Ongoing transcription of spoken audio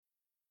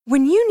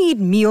When you need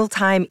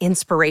mealtime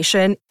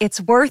inspiration,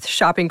 it's worth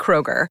shopping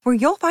Kroger, where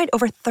you'll find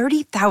over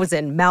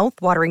 30,000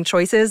 mouth-watering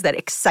choices that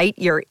excite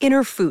your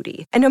inner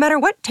foodie. And no matter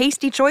what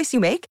tasty choice you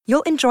make,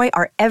 you'll enjoy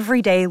our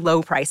everyday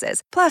low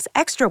prices, plus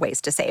extra ways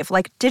to save,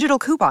 like digital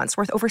coupons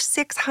worth over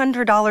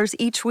 $600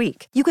 each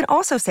week. You can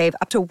also save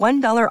up to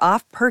 $1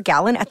 off per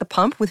gallon at the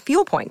pump with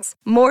fuel points.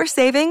 More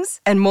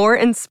savings and more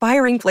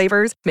inspiring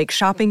flavors make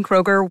shopping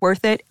Kroger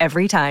worth it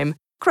every time.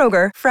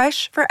 Kroger,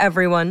 fresh for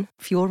everyone.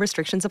 Fuel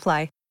restrictions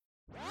apply.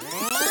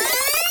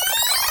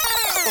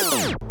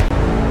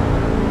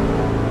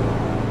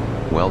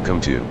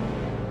 Welcome to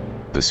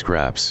The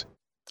Scraps.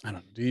 I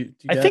don't know.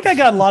 I think I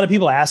got a lot of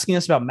people asking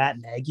us about Matt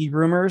Nagy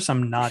rumors.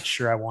 I'm not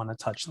sure I want to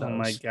touch those. Oh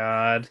my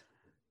God.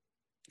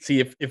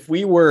 See, if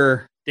we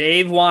were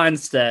Dave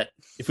Wannstedt,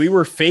 if we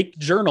were fake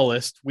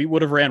journalists, we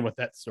would have ran with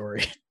that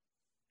story.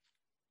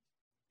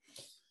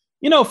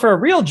 You know, for a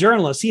real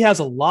journalist, he has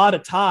a lot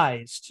of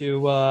ties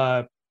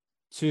to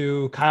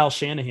Kyle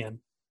Shanahan.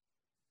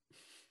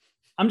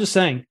 I'm just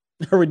saying.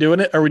 Are we doing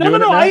it? Are we No,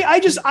 doing no, no. it now?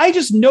 I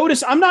just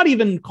noticed. I'm not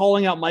even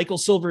calling out Michael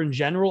Silver in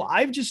general.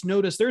 I've just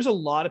noticed there's a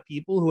lot of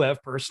people who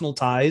have personal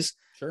ties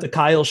to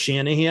Kyle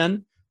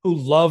Shanahan who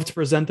love to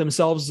present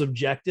themselves as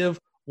objective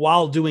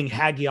while doing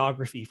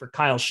hagiography for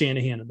Kyle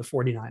Shanahan and the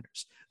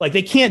 49ers. Like,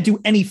 they can't do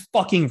any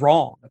fucking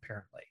wrong,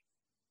 apparently.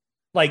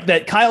 Like,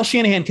 that Kyle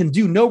Shanahan can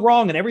do no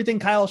wrong, and everything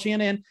Kyle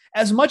Shanahan,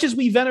 as much as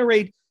we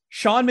venerate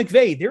Sean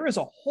McVay, there is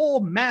a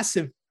whole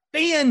massive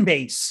fan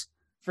base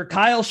for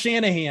Kyle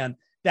Shanahan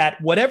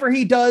that whatever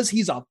he does,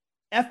 he's a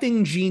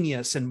effing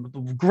genius, and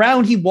the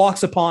ground he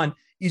walks upon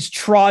is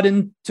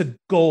trodden to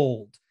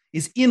gold,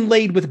 is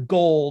inlaid with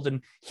gold,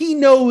 and he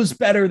knows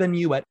better than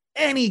you at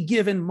any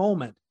given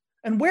moment.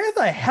 And where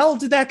the hell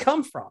did that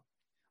come from?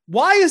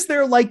 Why is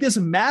there like this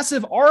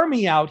massive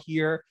army out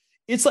here?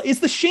 It's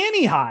the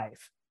Shanny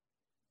Hive.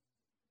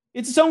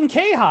 It's its own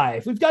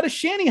K-Hive. We've got a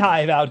Shanny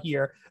Hive out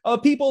here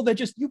of people that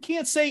just, you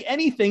can't say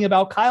anything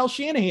about Kyle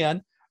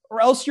Shanahan,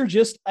 or else you're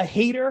just a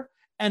hater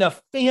and a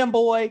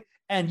fanboy,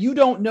 and you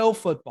don't know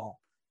football.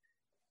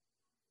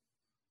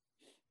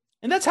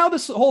 And that's how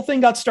this whole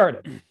thing got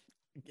started.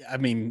 I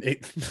mean,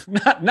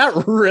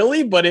 not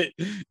really, but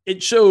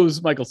it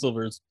shows Michael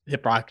Silver's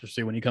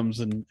hypocrisy when he comes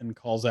and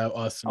calls out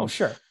us. And,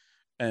 sure.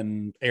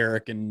 And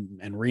Eric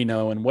and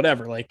Reno and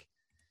whatever. Like,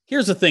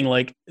 here's the thing.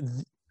 Like,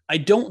 I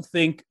don't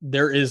think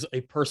there is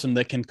a person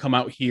that can come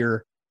out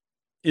here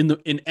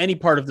in any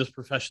part of this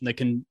profession that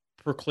can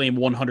proclaim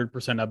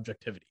 100%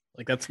 objectivity.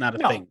 Like, that's not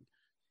a thing.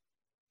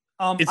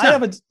 I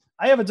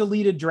have a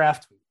deleted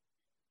draft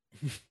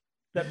tweet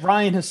that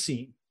Ryan has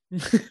seen.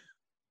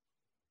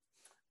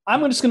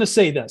 I'm just going to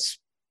say this.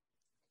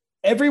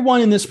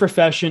 Everyone in this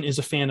profession is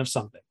a fan of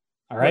something.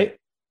 All right.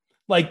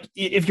 Like,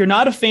 if you're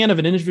not a fan of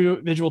an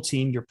individual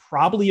team, you're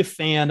probably a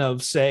fan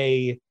of,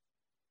 say,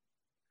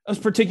 a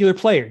particular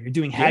player. You're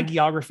doing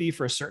hagiography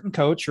for a certain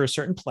coach or a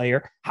certain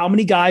player. How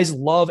many guys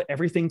love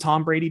everything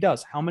Tom Brady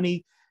does? How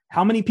many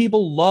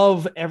people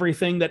love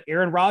everything that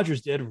Aaron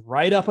Rodgers did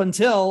right up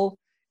until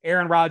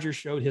Aaron Rodgers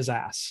showed his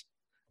ass?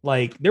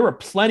 Like, there were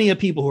plenty of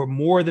people who are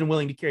more than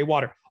willing to carry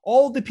water.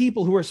 All the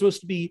people who are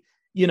supposed to be,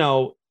 you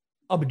know,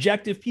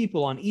 objective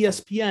people on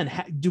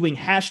ESPN doing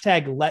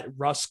hashtag let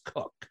Russ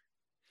cook.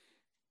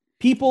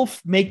 People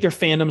make their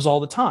fandoms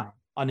all the time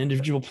on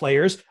individual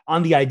players,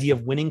 on the idea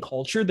of winning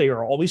culture. They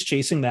are always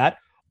chasing that.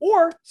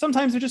 Or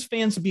sometimes they're just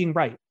fans of being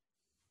right.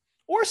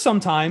 Or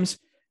sometimes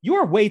you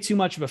are way too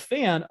much of a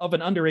fan of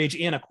an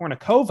underage Anna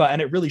Kournikova,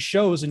 and it really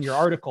shows in your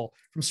article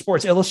from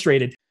Sports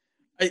Illustrated.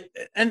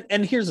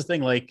 And here's the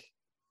thing, like,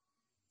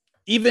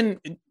 even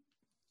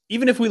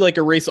if we like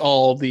erase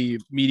all the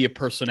media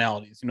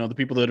personalities, you know, the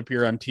people that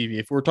appear on TV,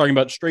 if we're talking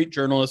about straight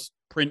journalists,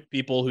 print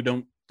people who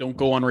don't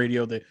go on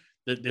radio,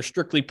 they're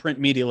strictly print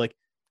media, like,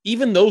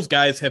 even those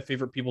guys have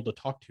favorite people to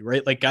talk to,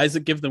 right? Like, guys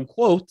that give them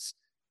quotes.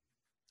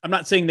 I'm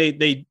not saying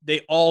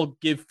they all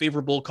give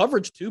favorable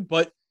coverage to,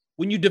 but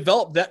when you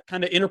develop that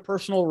kind of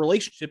interpersonal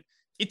relationship,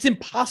 it's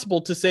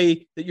impossible to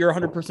say that you're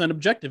 100%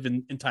 objective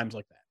in times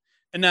like that.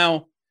 And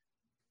now,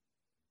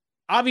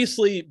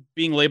 obviously,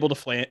 being labeled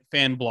a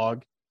fan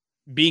blog,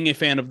 being a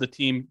fan of the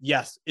team,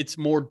 yes, it's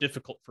more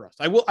difficult for us.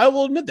 I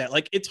will admit that.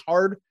 Like, it's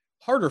harder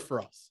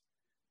for us.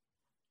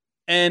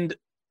 And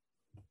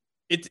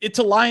it's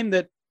a line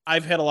that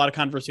I've had a lot of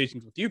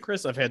conversations with you,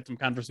 Chris. I've had some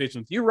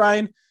conversations with you,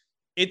 Ryan.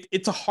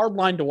 It's a hard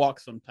line to walk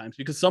sometimes,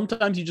 because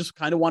sometimes you just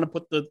kind of want to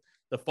put the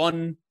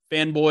fun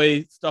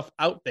fanboy stuff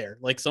out there.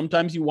 Like,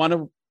 sometimes you want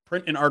to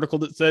print an article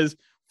that says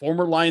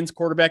former Lions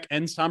quarterback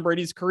ends Tom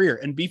Brady's career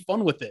and be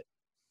fun with it,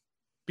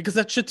 because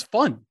that shit's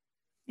fun.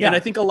 Yeah. And I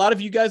think a lot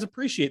of you guys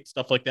appreciate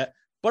stuff like that.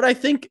 But I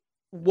think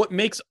what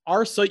makes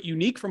our site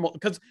unique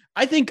because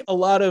I think a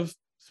lot of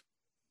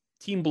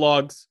team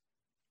blogs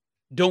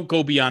don't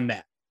go beyond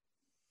that.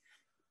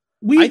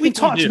 We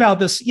talked about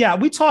this. Yeah,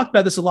 we talked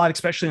about this a lot,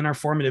 especially in our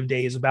formative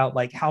days, about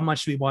like how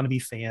much we want to be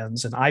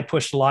fans. And I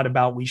pushed a lot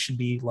about we should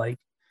be like,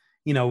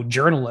 you know,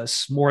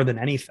 journalists more than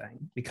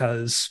anything,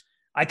 because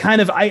I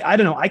kind of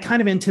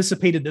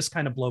anticipated this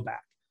kind of blowback.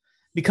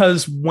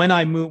 because when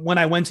I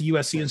went to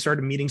USC and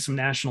started meeting some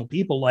national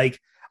people, like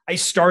I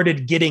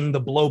started getting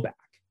the blowback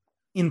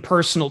in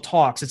personal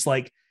talks. It's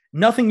like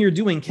nothing you're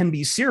doing can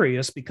be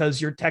serious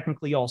because you're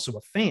technically also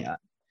a fan.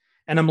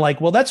 And I'm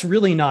like, well, that's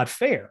really not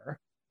fair,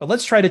 but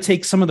let's try to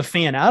take some of the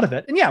fan out of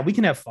it. And yeah, we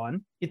can have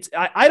fun.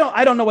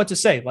 I don't know what to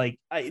say. Like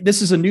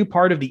this is a new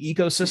part of the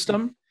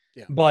ecosystem,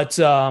 but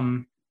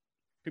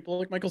people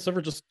like Michael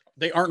Silver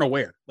they aren't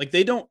aware. Like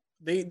they don't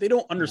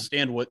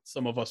understand what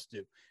some of us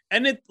do.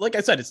 And it, like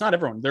I said, it's not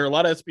everyone. There are a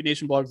lot of SB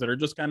Nation blogs that are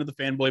just kind of the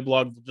fanboy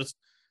blog, just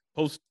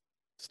post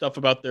stuff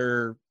about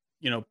their,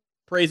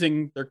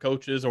 praising their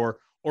coaches or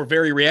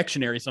very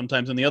reactionary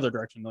sometimes in the other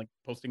direction, like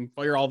posting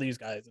fire all these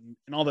guys and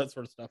all that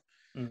sort of stuff.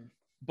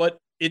 But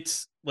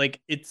it's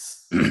like,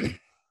 it's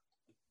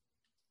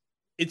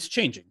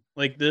changing.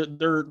 Like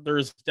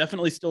there's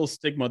definitely still a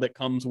stigma that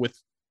comes with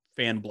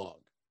fan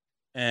blog,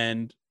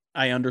 and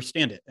I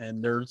understand it.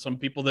 And there are some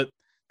people that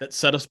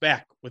set us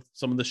back with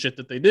some of the shit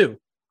that they do.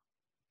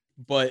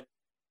 But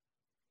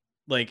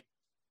like,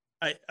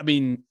 I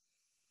mean,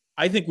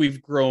 I think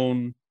we've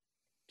grown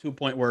to a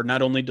point where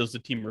not only does the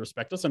team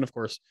respect us, and of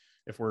course,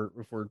 if we're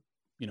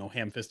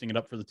ham fisting it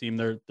up for the team,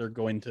 they're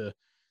going to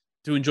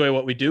enjoy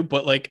what we do.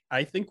 But like,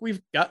 I think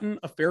we've gotten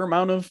a fair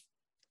amount of,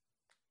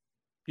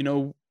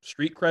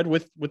 street cred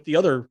with the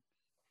other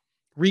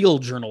real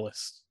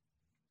journalists,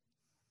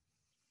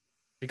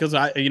 because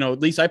at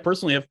least I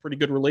personally have pretty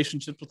good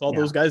relationships with all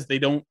those guys. They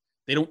don't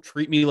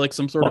treat me like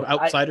some sort of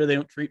outsider. They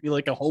don't treat me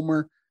like a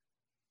homer.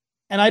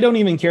 And I don't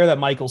even care that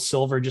Michael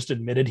Silver just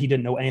admitted he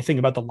didn't know anything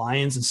about the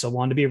Lions and so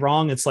wanted to be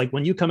wrong. It's like,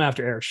 when you come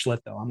after Eric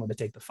Schlitt, though, I'm going to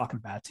take the fucking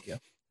bat to you.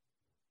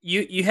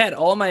 You had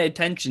all my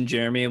attention,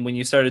 Jeremy, and when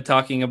you started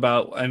talking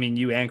about, I mean,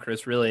 you and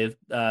Chris, really,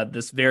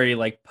 this very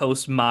like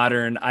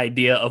postmodern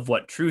idea of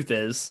what truth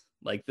is.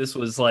 Like this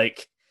was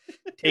like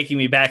taking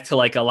me back to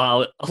like a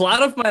lot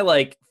of my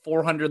like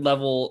 400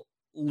 level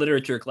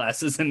literature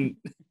classes. And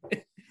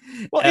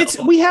well,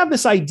 we have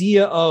this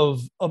idea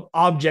of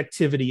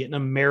objectivity in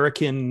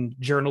American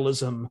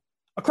journalism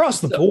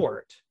across the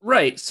board,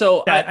 right?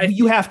 So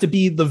you have to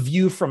be the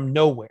view from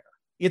nowhere.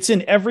 It's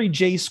in every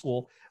J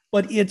school,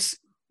 but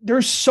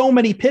there's so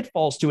many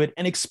pitfalls to it,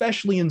 and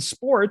especially in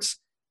sports,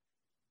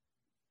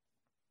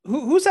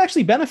 who's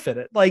actually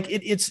benefited? Like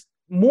it's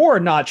more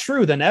not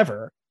true than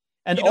ever,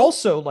 and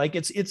also like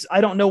it's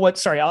I don't know what.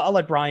 Sorry, I'll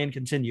let Brian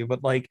continue,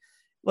 but like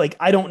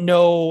I don't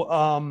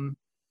know.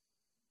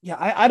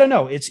 I don't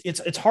know.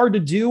 It's hard to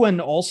do, and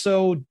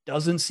also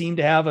doesn't seem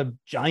to have a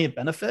giant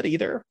benefit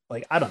either.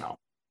 Like I don't know.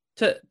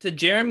 To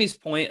Jeremy's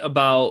point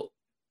about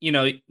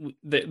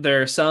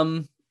there are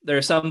some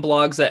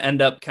blogs that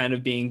end up kind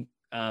of being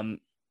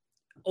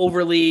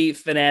overly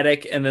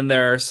fanatic, and then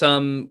there are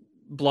some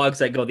blogs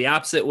that go the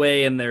opposite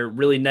way and they're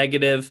really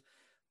negative.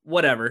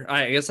 Whatever.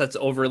 I guess that's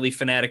overly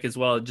fanatic as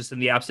well, just in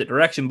the opposite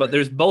direction. But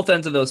there's both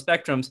ends of those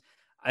spectrums.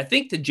 I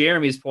think to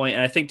Jeremy's point,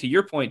 and I think to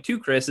your point too,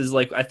 Chris, is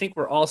like, I think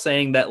we're all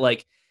saying that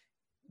like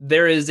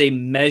there is a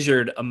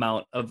measured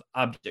amount of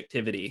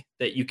objectivity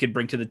that you could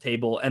bring to the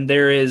table. And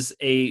there is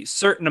a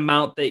certain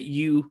amount that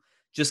you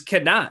just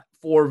cannot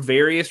for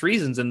various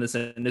reasons in this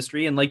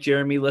industry. And like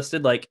Jeremy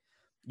listed, like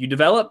you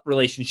develop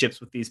relationships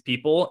with these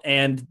people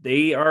and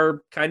they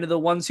are kind of the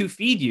ones who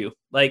feed you.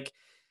 Like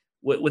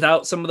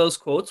without some of those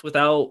quotes,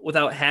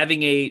 without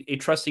having a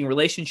trusting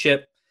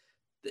relationship,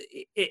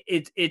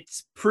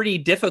 it's pretty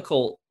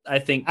difficult, I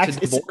think,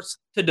 to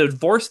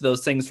divorce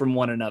those things from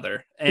one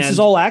another. And this is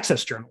all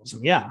access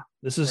journalism. Yeah,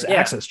 this is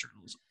access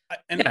journalism.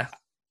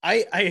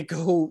 I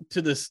go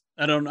to this.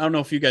 I don't know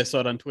if you guys saw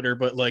it on Twitter,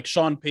 but like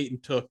Sean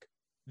Payton took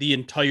the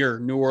entire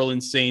New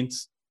Orleans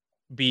Saints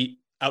beat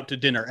out to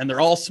dinner, and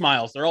they're all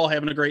smiles. They're all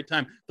having a great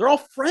time. They're all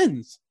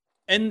friends,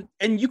 and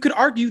you could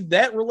argue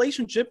that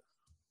relationship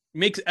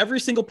makes every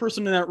single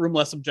person in that room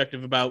less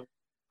objective about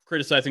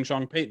criticizing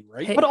Sean Payton,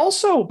 right? But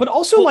also,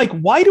 like,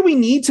 why do we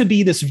need to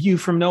be this view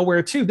from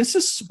nowhere too? This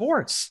is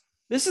sports.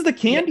 This is the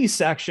candy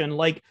section.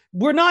 Like,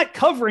 we're not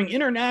covering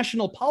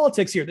international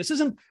politics here. This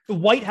isn't the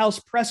White House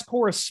press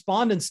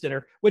correspondence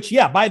dinner, which,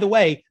 by the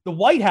way, the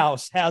White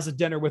House has a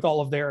dinner with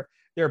all of their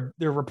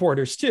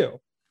reporters too.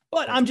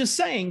 But I'm just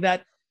saying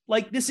that,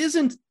 like, this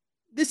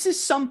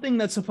is something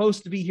that's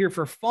supposed to be here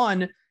for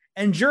fun.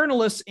 And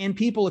journalists and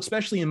people,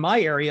 especially in my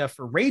area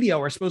for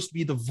radio, are supposed to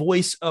be the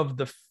voice of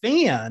the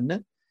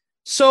fan.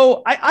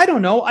 So I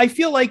don't know. I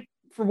feel like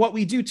for what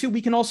we do too,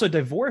 we can also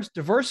divorce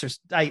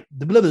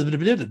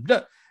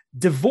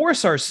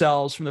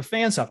ourselves from the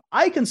fan stuff.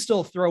 I can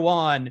still throw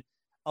on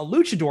a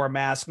luchador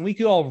mask and we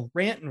could all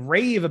rant and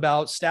rave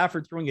about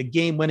Stafford throwing a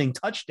game-winning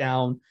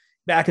touchdown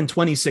back in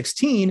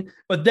 2016.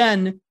 But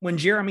then when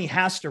Jeremy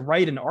has to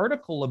write an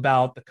article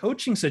about the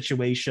coaching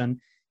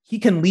situation, he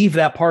can leave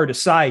that part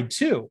aside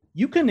too.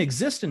 You can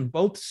exist in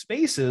both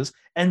spaces,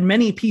 and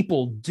many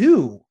people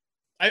do.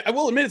 I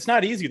will admit it's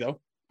not easy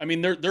though. I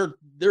mean, there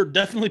are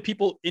definitely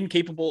people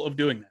incapable of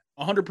doing that.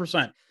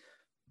 100%.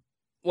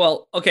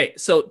 Well, okay.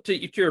 So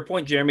to your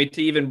point, Jeremy,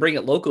 to even bring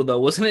it local though,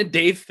 wasn't it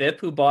Dave Phipp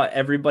who bought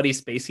everybody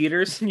space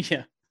heaters?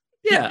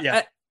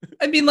 Yeah.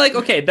 I mean, like,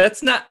 okay,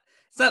 that's not,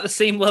 it's not the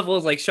same level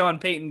as like Sean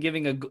Payton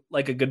giving a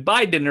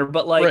goodbye dinner,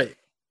 but like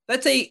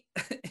that's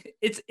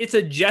it's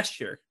a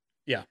gesture.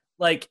 Yeah.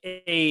 Like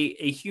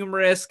a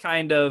humorous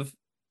kind of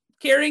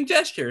caring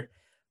gesture.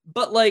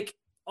 But like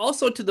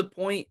also to the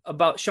point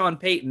about Sean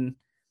Payton,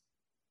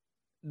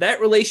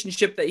 that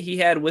relationship that he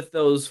had with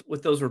those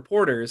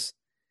reporters,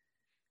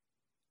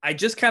 I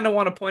just kind of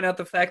want to point out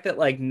the fact that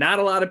like not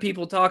a lot of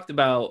people talked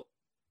about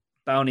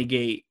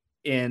Bountygate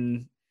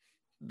in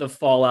the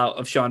fallout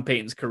of Sean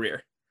Payton's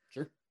career.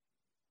 Sure.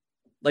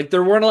 Like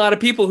there weren't a lot of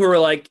people who were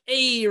like,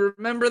 hey,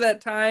 remember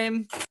that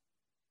time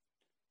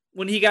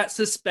when he got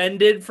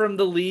suspended from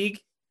the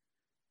league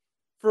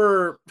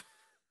for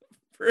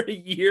a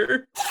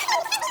year?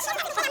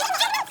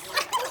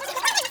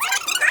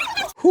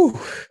 Whew.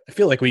 I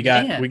feel like we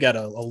got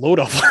a load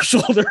off our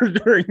shoulder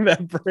during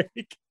that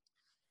break.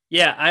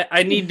 Yeah,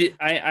 I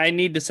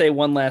need to say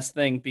one last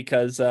thing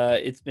because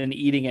it's been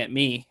eating at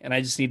me, and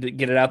I just need to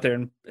get it out there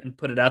and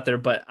put it out there.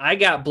 But I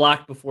got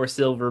blocked before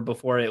Silver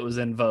before it was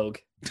in vogue.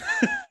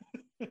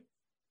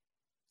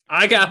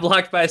 I got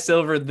blocked by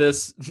Silver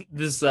this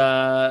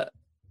I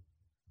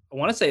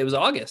want to say it was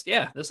August.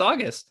 Yeah, this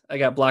August I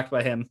got blocked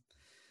by him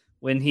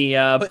when he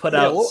put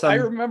out some. I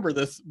remember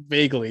this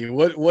vaguely.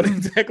 What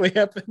exactly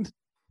happened?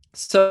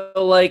 So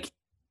like.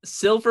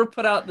 Silver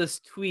put out this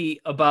tweet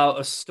about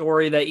a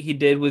story that he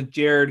did with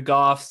Jared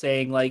Goff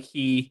saying like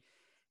he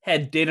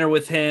had dinner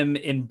with him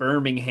in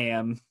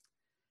Birmingham.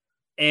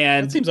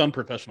 And that seems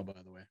unprofessional, by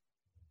the way.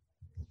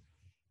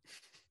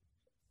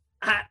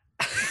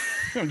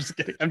 I'm just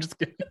kidding.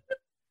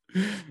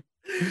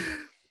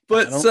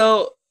 But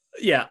so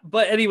yeah,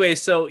 but anyway,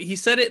 so he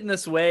said it in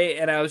this way,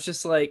 and I was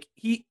just like,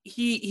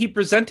 he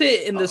presented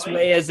it in this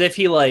way as if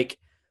he like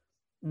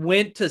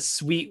went to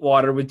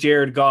Sweetwater with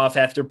Jared Goff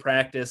after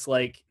practice.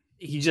 Like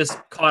he just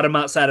caught him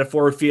outside of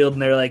Ford Field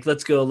and they're like,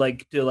 let's go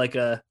like do like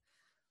a,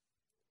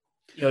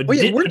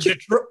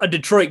 a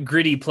Detroit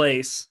gritty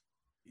place.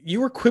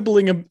 You were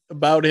quibbling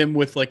about him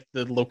with like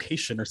the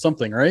location or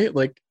something, right?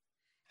 Like,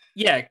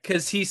 yeah.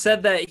 Cause he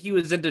said that he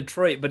was in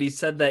Detroit, but he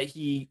said that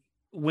he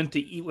went to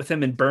eat with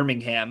him in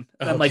Birmingham.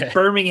 And I'm like,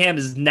 Birmingham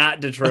is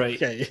not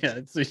Detroit. Okay. Yeah.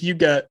 So you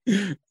got,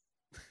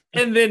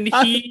 and then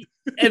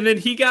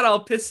he got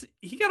all pissy.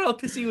 He got all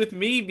pissy with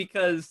me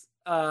because,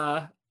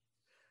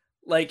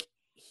 like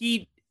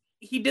he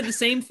did the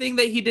same thing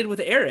that he did with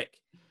Eric.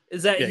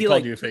 Is that he called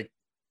like you a fake?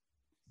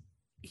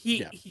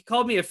 He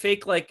called me a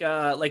fake like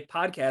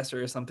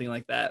podcaster or something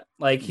like that.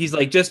 Like he's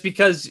like, just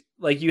because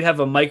like you have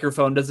a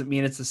microphone doesn't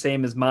mean it's the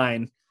same as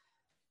mine.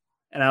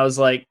 And I was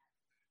like,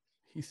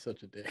 he's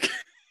such a dick.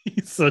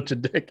 He's such a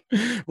dick.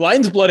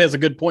 Lion's Blood has a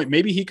good point.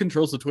 Maybe he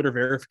controls the Twitter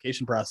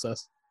verification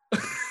process.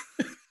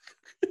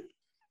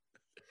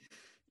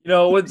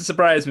 It wouldn't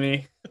surprise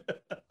me.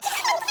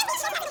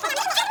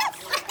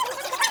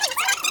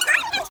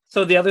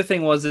 So the other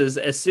thing was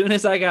as soon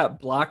as I got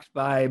blocked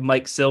by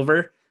Mike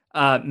Silver,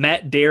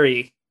 Matt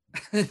Derry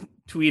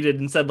tweeted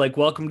and said like,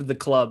 welcome to the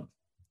club.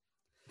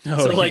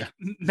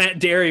 Matt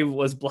Derry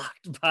was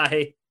blocked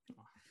by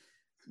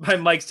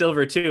Mike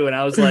Silver too. And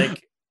I was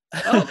like,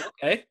 oh,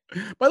 okay.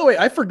 By the way,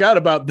 I forgot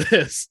about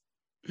this.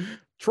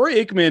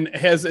 Troy Aikman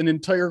has an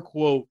entire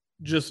quote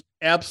just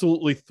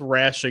absolutely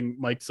thrashing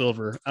Mike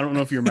Silver. I don't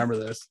know if you remember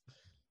this.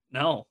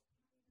 No.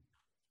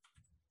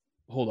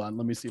 Hold on.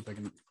 Let me see if I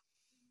can.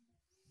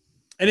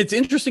 And it's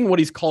interesting what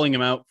he's calling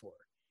him out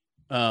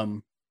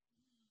for.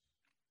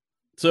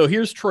 So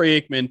here's Troy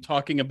Aikman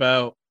talking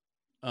about,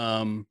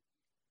 okay,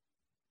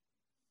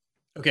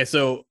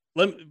 so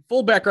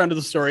full background to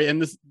the story. And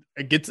this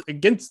gets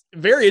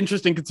very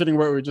interesting considering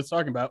what we were just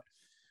talking about.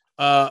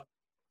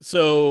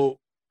 So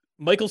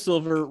Michael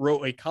Silver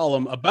wrote a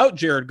column about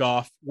Jared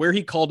Goff where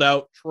he called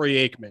out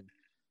Troy Aikman,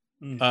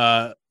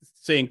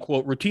 saying,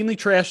 quote, routinely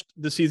trashed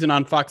the season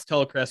on Fox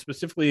telecast,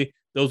 specifically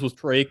those with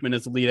Troy Aikman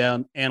as the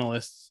lead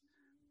analyst.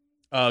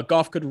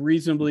 Goff could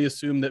reasonably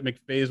assume that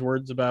McVay's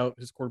words about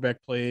his quarterback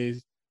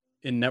plays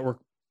in network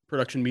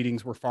production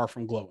meetings were far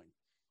from glowing.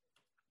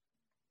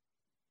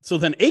 So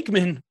then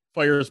Aikman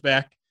fires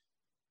back.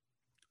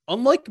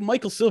 Unlike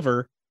Michael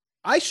Silver,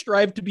 I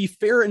strive to be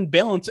fair and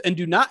balanced and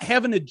do not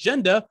have an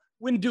agenda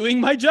when doing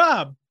my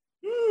job.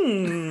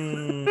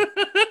 The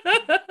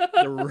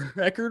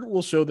record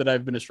will show that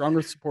I've been a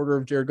stronger supporter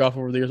of Jared Goff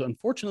over the years.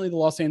 Unfortunately, the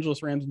Los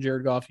Angeles Rams and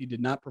Jared Goff, he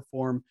did not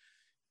perform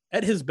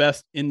at his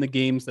best in the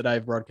games that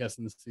I've broadcast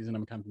in this season.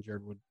 I'm confident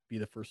Jared would be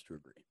the first to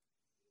agree.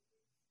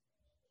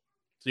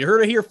 So you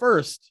heard it here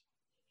first.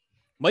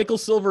 Michael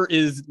Silver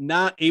is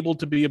not able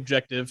to be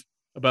objective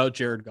about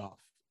Jared Goff.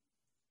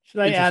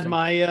 Should I add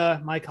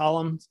my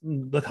column,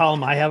 the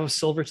column I have of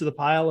Silver to the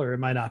pile, or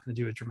am I not going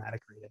to do a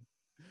dramatic reading?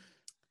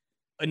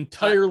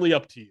 Entirely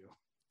up to you.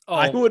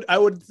 I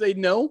would say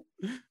no,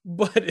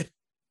 but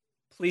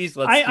please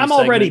I'm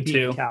already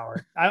being a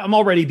coward. I'm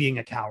already being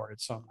a coward,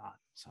 so I'm not.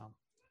 So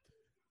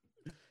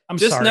I'm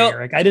just sorry,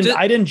 Eric. I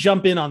didn't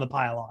jump in on the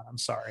pile-on. I'm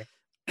sorry.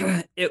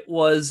 It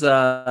was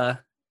an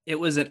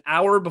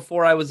hour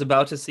before I was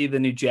about to see the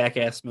new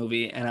Jackass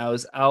movie, and I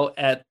was out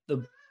at a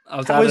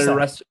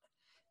restaurant.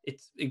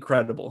 It's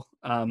incredible.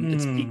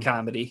 It's peak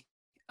comedy.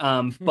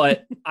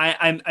 But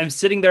I'm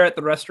sitting there at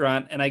the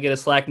restaurant and I get a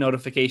Slack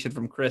notification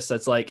from Chris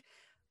that's like,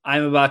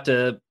 I'm about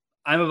to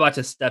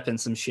step in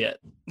some shit.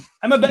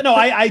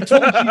 I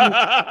told you,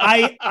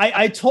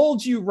 I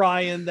told you,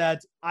 Ryan,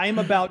 that I'm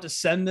about to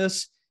send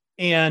this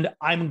and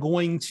I'm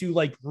going to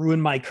like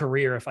ruin my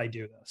career if I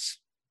do this.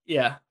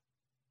 Yeah,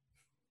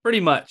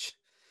 pretty much.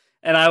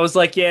 And I was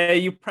like, yeah,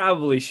 you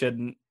probably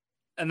shouldn't.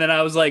 And then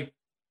I was like,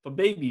 but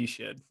maybe you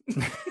should.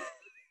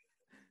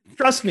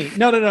 Trust me.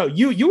 No.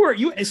 You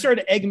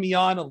started to egg me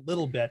on a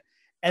little bit.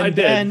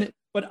 And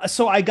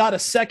so I got a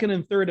second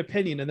and third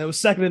opinion. And those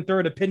second and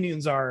third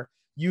opinions are,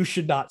 you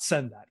should not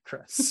send that,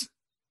 Chris.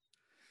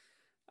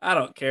 I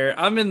don't care.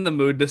 I'm in the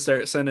mood to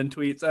start sending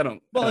tweets. I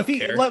don't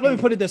care. Let me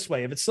put it this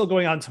way. If it's still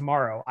going on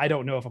tomorrow, I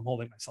don't know if I'm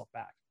holding myself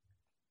back.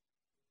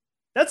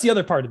 That's the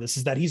other part of this,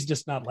 is that he's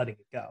just not letting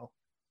it go.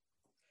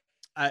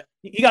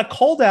 He got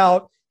called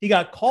out.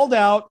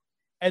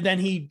 And then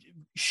he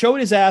showed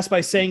his ass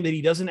by saying that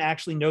he doesn't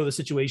actually know the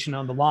situation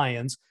on the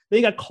Lions. Then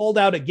he got called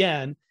out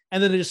again.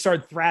 And then they just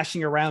started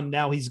thrashing around.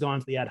 Now he's gone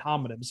to the ad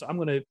hominem. So I'm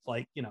going to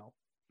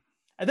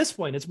at this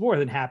point, it's more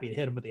than happy to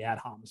hit him with the ad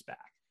homs back.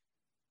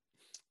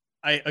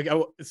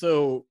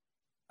 So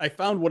I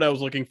found what I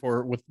was llooking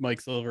for with Mike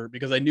Silver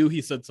because I knew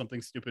he said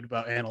something stupid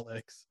about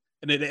analytics,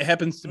 and it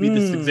happens to be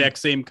this exact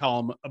same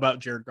column about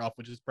Jared Goff,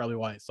 which is probably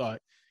why I saw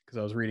it, because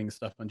I was reading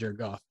stuff on Jared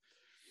Goff.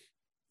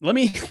 Let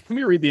me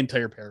read the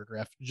entire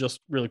paragraph just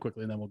really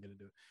quickly, and then we'll get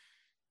into it.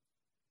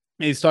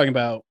 And he's talking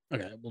about,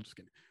 okay, we'll just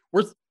get it.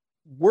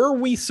 Were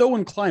we so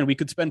inclined, we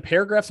could spend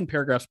paragraphs and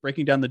paragraphs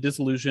breaking down the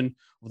disillusion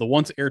of the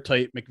once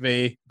airtight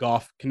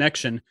McVay-Goff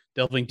connection,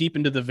 delving deep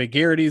into the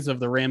vagaries of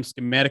the Rams'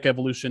 schematic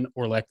evolution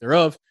or lack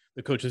thereof,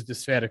 the coach's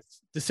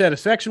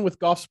dissatisfaction with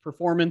Goff's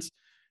performance,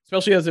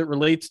 especially as it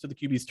relates to the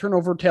QB's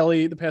turnover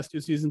tally the past 2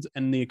 seasons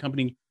and the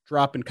accompanying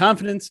drop in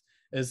confidence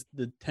as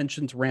the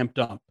tensions ramped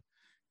up.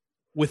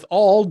 With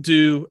all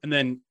due, and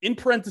then in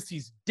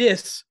parentheses,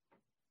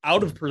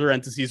 out of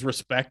parentheses,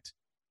 respect,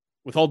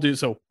 with all due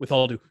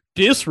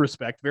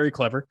disrespect, very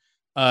clever,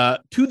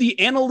 to the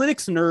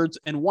analytics nerds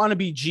and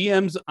wannabe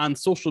GMs on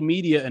social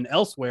media and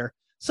elsewhere,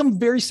 some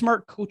very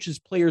smart coaches,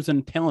 players,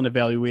 and talent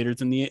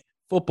evaluators in the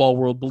football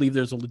world believe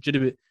there's a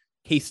legitimate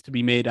case to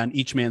be made on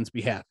each man's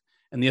behalf,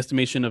 and the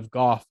estimation of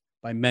Goff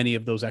by many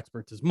of those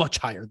experts is much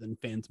higher than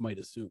fans might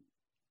assume.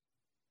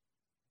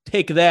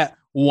 Take that,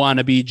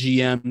 wannabe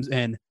GMs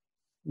and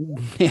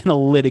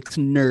analytics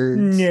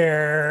nerds.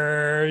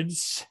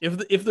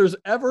 If there's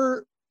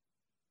ever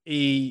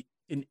an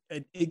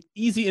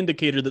easy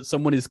indicator that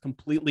someone is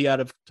completely out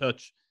of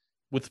touch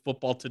with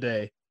football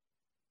today,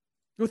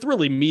 with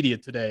really media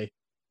today,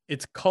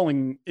 it's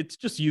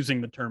just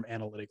using the term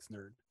analytics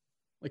nerd.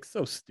 Like,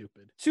 so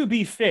stupid. To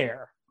be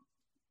fair,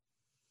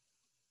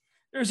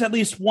 there's at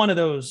least one of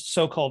those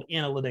so-called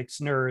analytics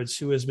nerds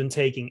who has been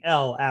taking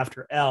L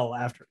after L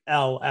after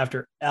L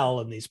after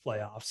L in these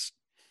playoffs.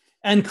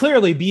 And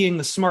clearly being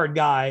the smart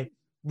guy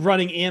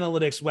running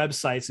analytics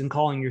websites and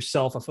calling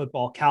yourself a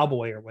football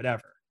cowboy or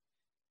whatever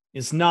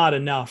is not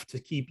enough to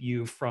keep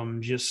you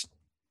from just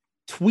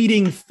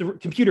tweeting through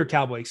computer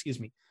cowboy,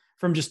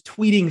 from just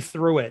tweeting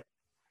through it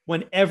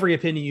when every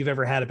opinion you've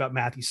ever had about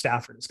Matthew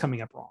Stafford is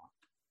coming up wrong.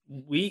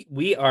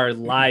 We are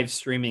live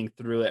streaming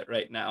through it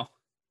right now.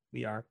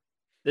 We are.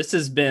 This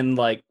has been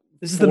like,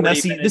 this is the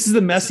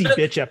messy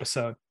bitch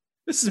episode.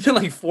 This has been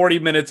like 40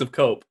 minutes of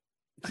cope.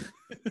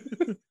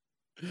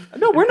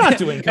 No, we're not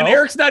doing cope. And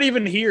Eric's not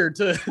even here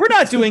We're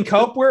not doing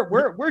cope.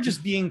 We're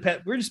just being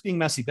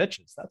messy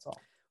bitches. That's all.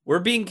 We're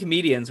being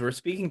comedians. We're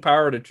speaking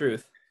power to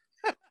truth.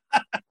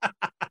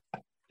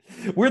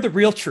 We're the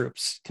real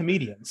troops,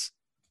 comedians.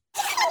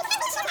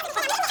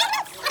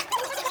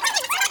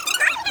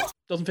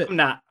 Doesn't fit.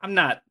 I'm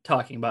not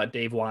talking about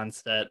Dave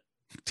Wanstead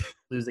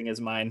losing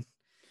his mind.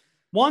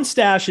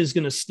 Wanstash is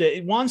going to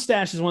stay.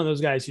 Wanstash is one of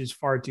those guys who's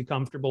far too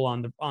comfortable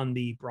on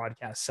the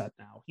broadcast set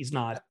now. He's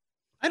not.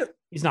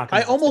 He's not.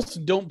 I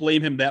almost don't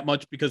blame him that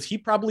much because he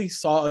probably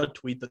saw a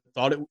tweet that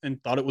thought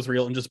it was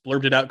real and just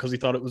blurted it out because he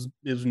thought it was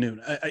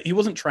noon. He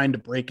wasn't trying to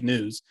break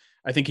news.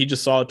 I think he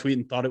just saw a tweet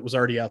and thought it was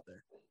already out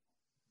there.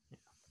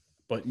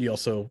 But you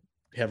also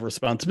have a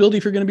responsibility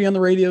if you're going to be on the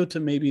radio to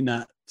maybe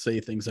not say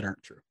things that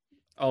aren't true.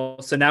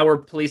 Oh, so now we're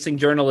policing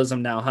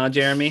journalism now, huh,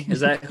 Jeremy? Is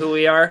that who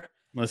we are?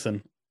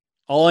 Listen,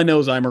 all I know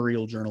is I'm a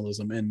real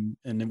journalism, and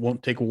it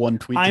won't take one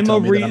tweet to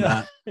tell me that I'm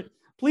not.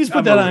 Please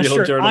put that on a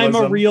shirt. I'm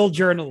a real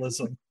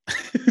journalism.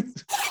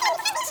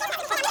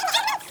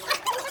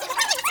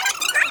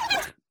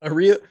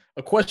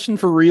 A question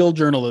for real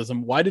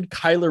journalism. Why did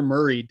Kyler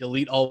Murray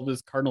delete all of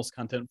his Cardinals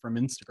content from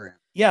Instagram?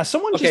 Yeah,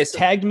 someone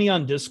tagged me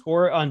on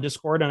Discord on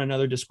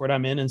another Discord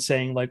I'm in and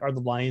saying, like, are the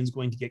Lions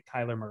going to get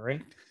Kyler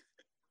Murray?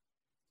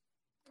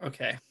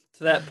 Okay.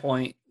 To that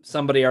point,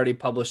 somebody already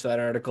published that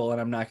article, and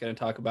I'm not going to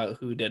talk about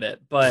who did it.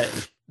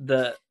 But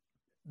the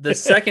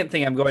second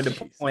thing I'm going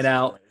to point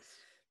out,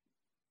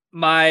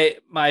 I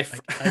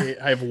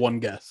have one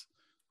guess.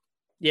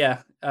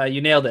 Yeah, you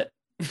nailed it.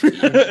 You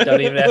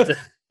don't even have to.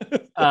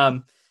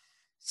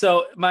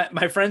 So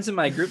my friends in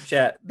my group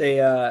chat, they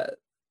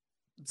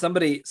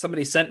somebody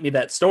sent me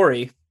that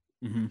story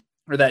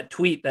or that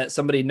tweet that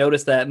somebody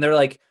noticed that, and they're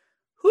like,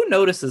 who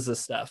notices this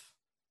stuff?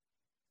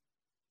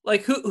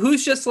 Like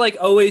who's just like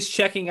always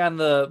checking on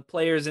the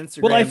players'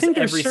 Instagrams Well, I think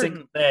every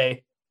single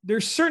day?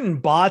 There's certain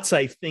bots,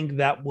 I think,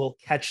 that will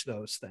catch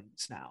those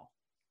things now.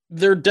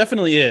 There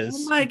definitely is.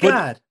 Oh my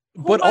God.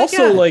 But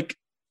also, like,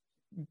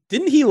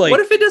 didn't he like...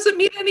 What if it doesn't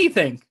mean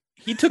anything?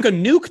 He took a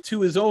nuke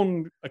to his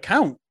own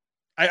account.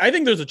 I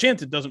think there's a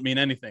chance it doesn't mean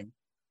anything.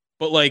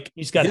 But like...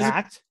 He's got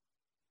hacked?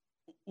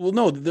 Well,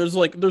 no,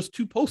 there's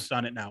 2 posts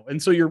on it now.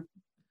 And so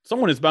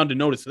someone is bound to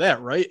notice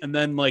that, right? And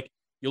then like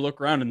you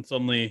look around and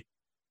suddenly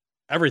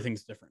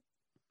everything's different.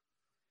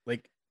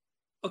 Like,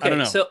 okay, I don't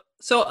know.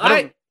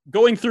 So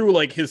going through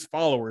like his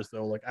followers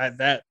though, like I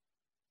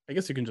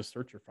guess you can just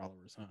search your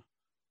followers, huh?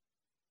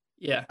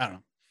 Yeah. I don't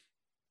know.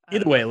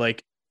 Either way,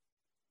 like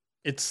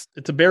it's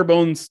a bare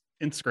bones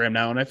Instagram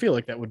now, and I feel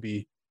like that would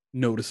be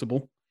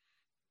noticeable.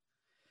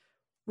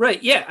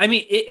 Right. Yeah. I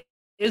mean, it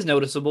is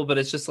noticeable, but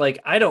it's just like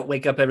I don't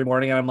wake up every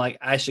morning and I'm like,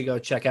 I should go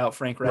check out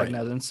Frank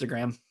Ragnow's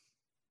Instagram.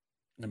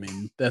 I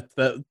mean, that's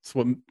the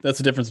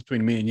difference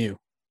between me and you.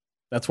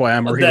 That's why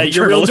I'm real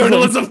you're real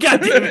journalism.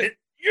 God damn it.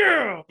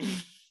 Yeah.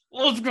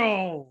 Let's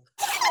go.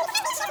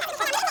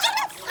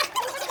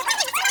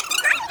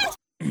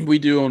 We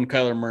do own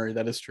Kyler Murray.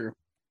 That is true.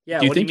 Yeah.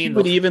 Do you what think do you mean? he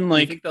would even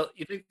like?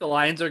 You think the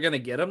Lions are going to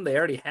get him? They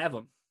already have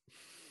him.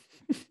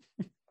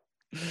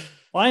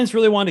 Lions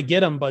really want to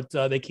get him, but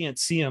they can't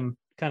see him.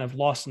 Kind of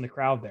lost in the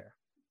crowd there.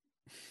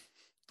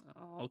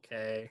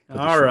 Okay.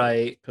 All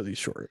right. Because he's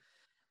short.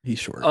 He's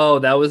short. Oh,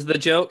 that was the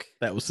joke?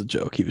 That was the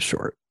joke. He was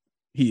short.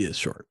 He is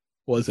short.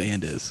 Was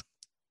and is.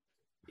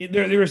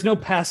 There is no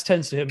past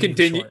tense to him.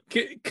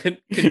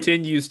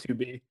 Continues to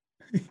be.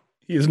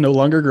 He is no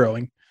longer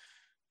growing.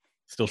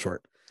 Still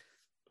short.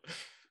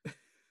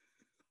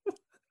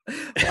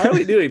 Why are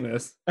we doing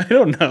this? I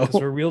don't know.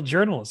 Because we're real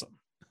journalism.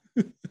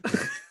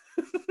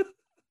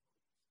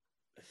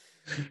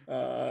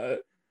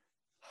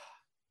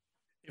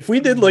 If we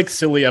did like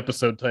silly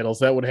episode titles,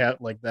 that would have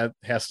like that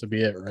has to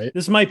be it, right?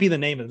 This might be the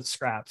name of the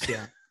scraps,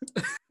 yeah.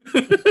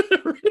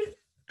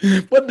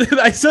 But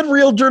I said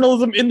real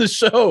journalism in the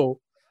show.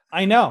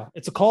 I know.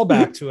 It's a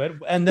callback to it.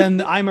 And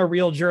then I'm a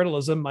real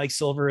journalism. Mike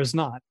Silver is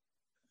not.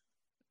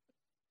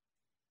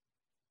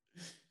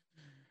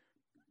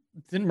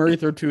 Didn't Murray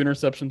throw 2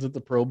 interceptions at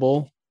the Pro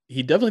Bowl?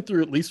 He definitely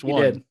threw at least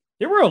one. Did.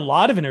 There were a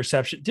lot of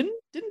interceptions. Didn't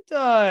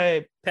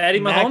Patty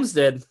Mahomes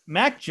did.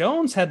 Mac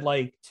Jones had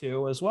like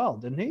 2 as well,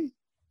 didn't he?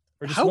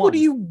 Or just how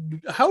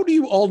one? How do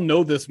you all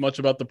know this much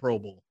about the Pro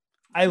Bowl?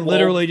 I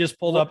literally just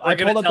pulled up. I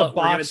pulled up the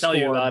box score.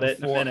 Tell you about before, it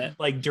in a minute.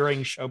 like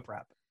during show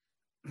prep.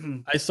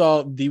 I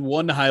saw the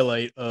one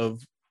highlight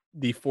of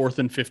the 4th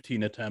and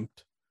 15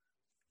 attempt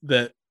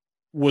that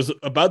was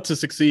about to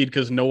succeed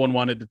because no one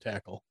wanted to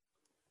tackle,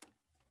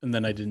 and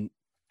then I didn't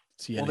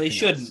see anything. Well, they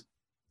shouldn't.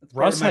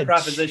 Russ had 2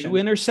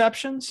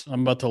 interceptions.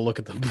 I'm about to look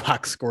at the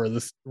box score of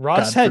this.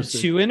 Russ had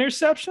 2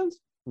 interceptions.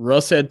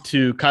 Russ had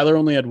 2. Kyler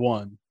only had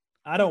 1.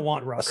 I don't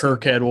want Russ.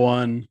 Kirk had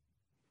 1.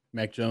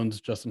 Mac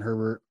Jones, Justin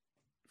Herbert,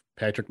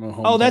 Patrick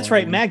Mahomes. Oh, that's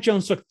right. Mac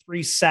Jones took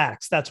 3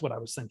 sacks. That's what I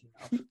was thinking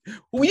of.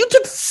 Well, you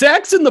took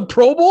sacks in the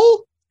Pro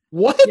Bowl?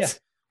 What?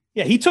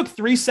 Yeah, he took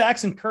 3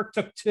 sacks and Kirk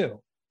took 2.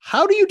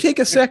 How do you take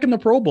a sack in the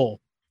Pro Bowl?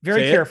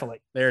 Very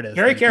carefully. There it is.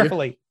 Very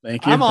carefully.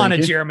 Thank you. I'm on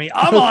it, Jeremy.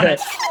 I'm on it.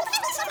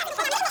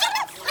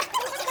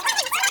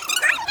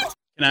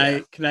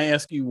 Can I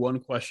ask you one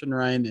question,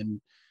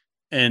 Ryan?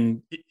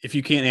 And if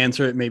you can't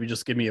answer it, maybe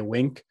just give me a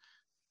wink.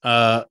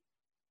 Do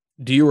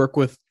you work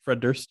with Fred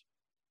Durst?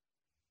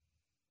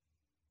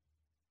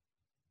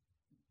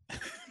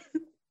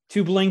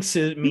 2 blinks,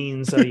 it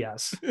means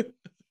yes. Okay.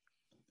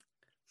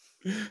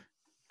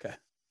 That's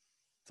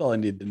all I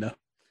need to know.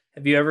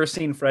 Have you ever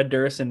seen Fred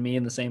Durst and me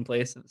in the same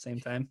place at the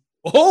same time?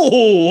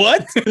 Oh,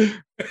 what?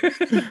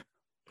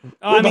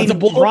 I mean,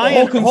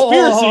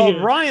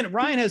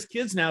 Ryan has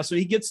kids now, so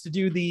he gets to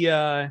do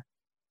the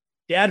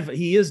dad.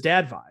 He is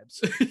dad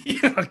vibes.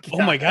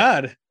 Oh my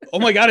god! Oh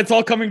my god! It's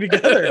all coming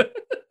together.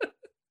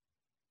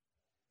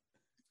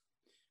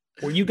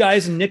 Were you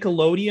guys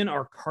Nickelodeon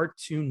or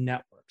Cartoon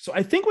Network? So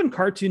I think when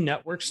Cartoon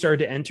Network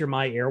started to enter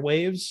my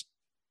airwaves,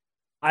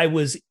 I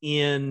was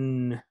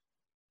in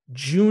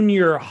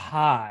junior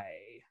high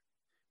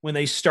when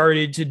they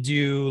started to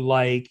do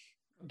like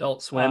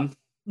Adult Swim.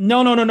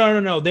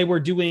 No. They were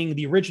doing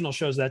the original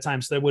shows at that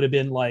time. So there would have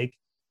been like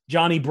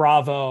Johnny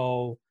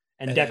Bravo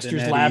and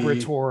Dexter's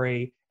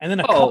Laboratory. And then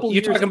a couple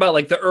you're talking about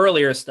like the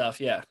earlier stuff.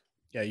 Yeah.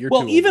 Yeah. You're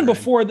well, even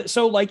before that.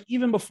 So like,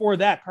 even before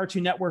that,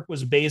 Cartoon Network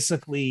was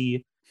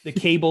basically the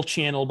cable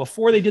channel.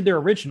 Before they did their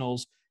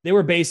originals, they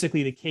were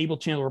basically the cable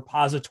channel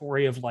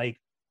repository of like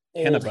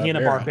old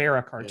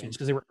Hanna-Barbera cartoons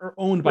because they were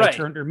owned by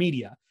Turner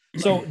Media.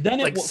 So then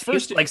it was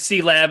first like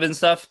C-Lab and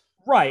stuff.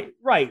 Right.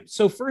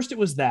 So first it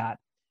was that.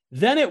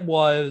 Then it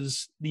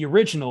was the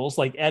originals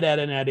like Ed, Ed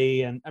and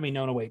Eddie, and Ed,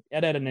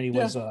 Ed and Eddie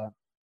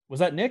Was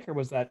that Nick or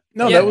was that?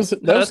 No, Yeah, that was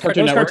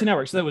Cartoon Network. Cartoon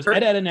Network. So that was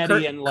Ed, Ed, and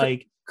Eddie, and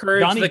like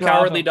Courage Johnny the Bravo.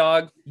 Cowardly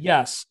Dog.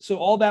 Yes. So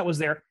all that was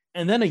there.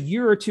 And then a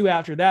year or two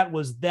after that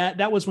was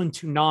when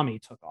Toonami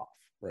took off.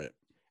 Right.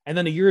 And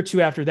then a year or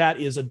two after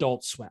that is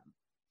Adult Swim.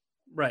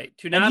 Right.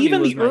 And Toonami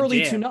even was the my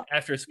early jam Toonami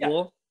after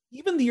school.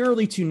 Even the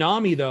early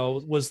Toonami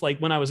though was like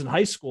when I was in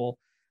high school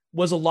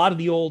was a lot of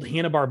the old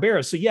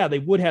Hanna-Barbera. So yeah, they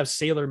would have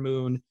Sailor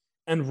Moon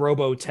and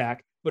Robotech,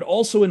 but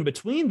also in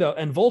between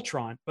and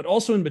Voltron, but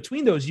also in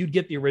between those you'd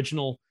get the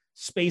original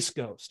Space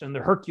Ghost and the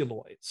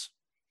Herculoids.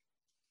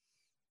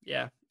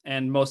 Yeah.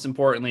 And most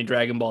importantly,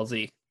 Dragon Ball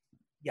Z.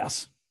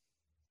 Yes.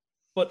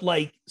 But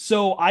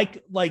so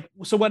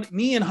when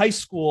me in high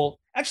school,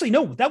 actually,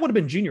 no, that would have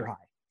been junior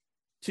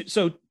high.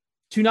 So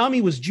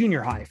Toonami was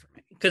junior high for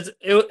me. Because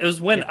it was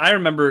when I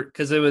remember,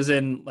 because it was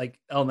in like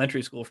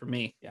elementary school for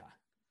me. Yeah.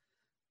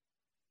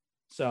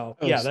 So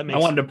that makes I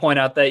wanted to point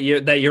out that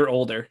you're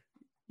older.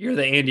 You're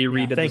the Andy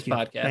Reid of this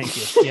podcast.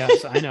 Thank you.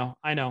 Yes, I know.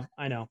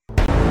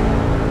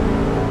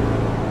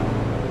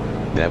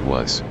 That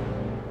was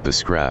The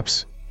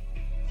Scraps.